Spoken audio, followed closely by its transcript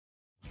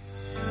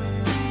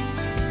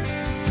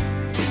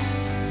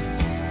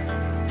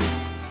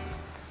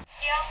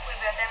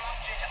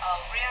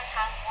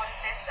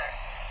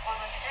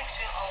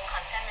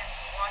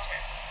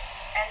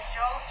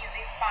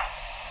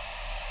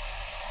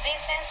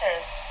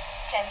sensors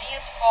can be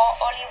used for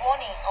early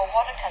warning of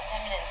water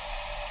contaminants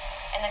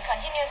and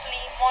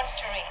continuously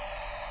monitoring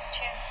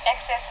to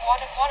assess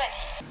water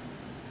quality.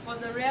 For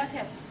the real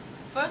test,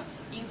 first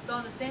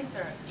install the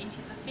sensor into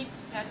the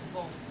fixed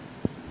platform.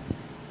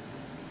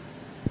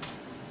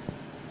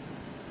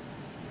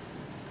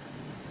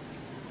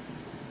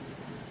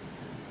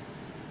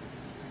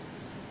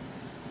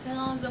 Turn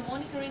on the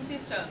monitoring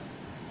system.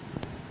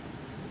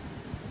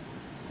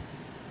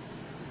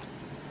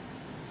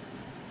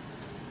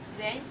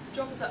 Then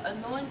drop the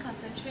unknown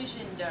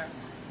concentration the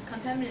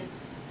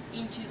contaminants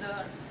into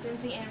the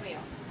sensing area.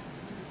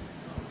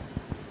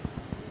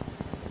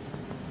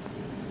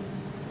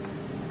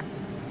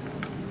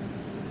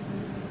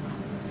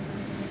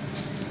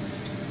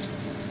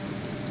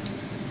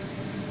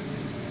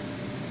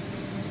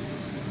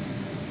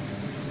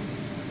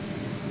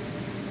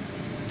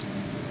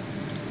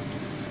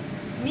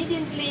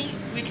 Immediately,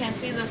 we can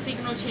see the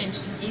signal change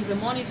in the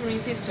monitoring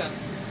system.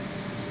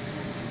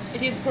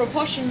 It is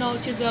proportional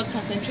to the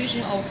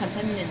concentration of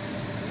contaminants.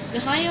 The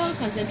higher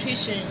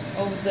concentration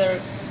of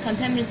the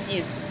contaminants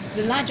is,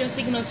 the larger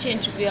signal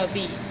change will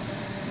be.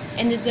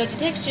 And the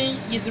detection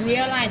is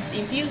realized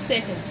in few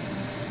seconds,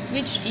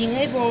 which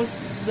enables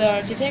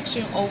the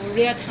detection of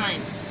real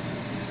time.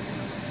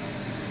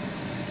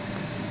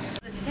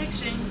 The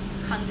detection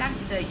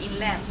conducted in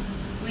lab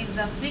with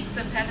a fixed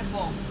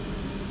platform.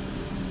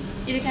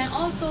 It can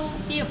also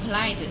be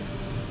applied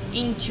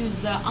into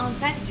the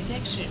on-site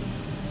detection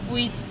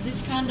with this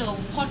kind of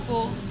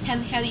portable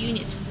handheld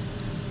unit.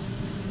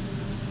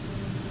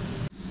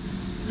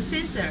 The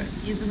sensor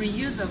is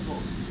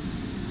reusable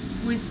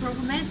with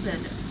proper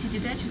method to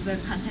detect the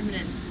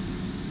contaminant.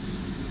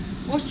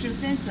 Wash the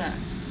sensor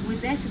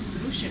with acid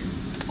solution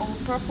of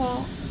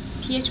proper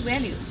pH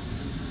value.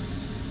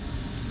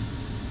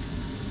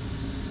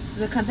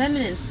 The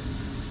contaminants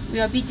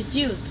will be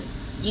diffused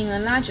in a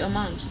large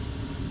amount.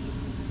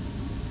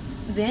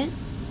 Then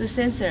the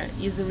sensor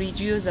is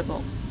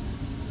reusable.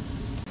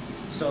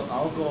 So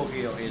our goal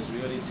here is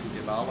really to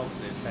develop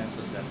these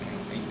sensors that can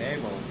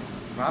enable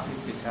rapid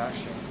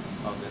detection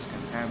of these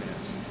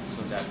contaminants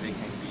so that they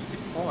can be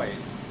deployed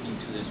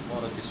into this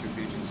water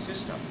distribution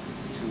system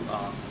to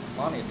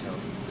monitor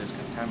these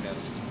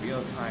contaminants in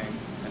real time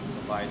and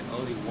provide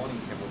early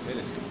warning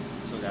capability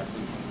so that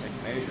we can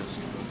take measures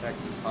to protect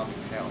the public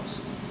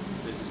health.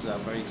 This is a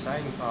very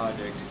exciting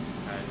project,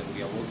 and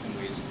we are working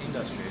with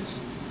industries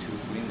to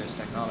bring this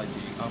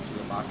technology onto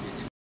the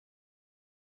market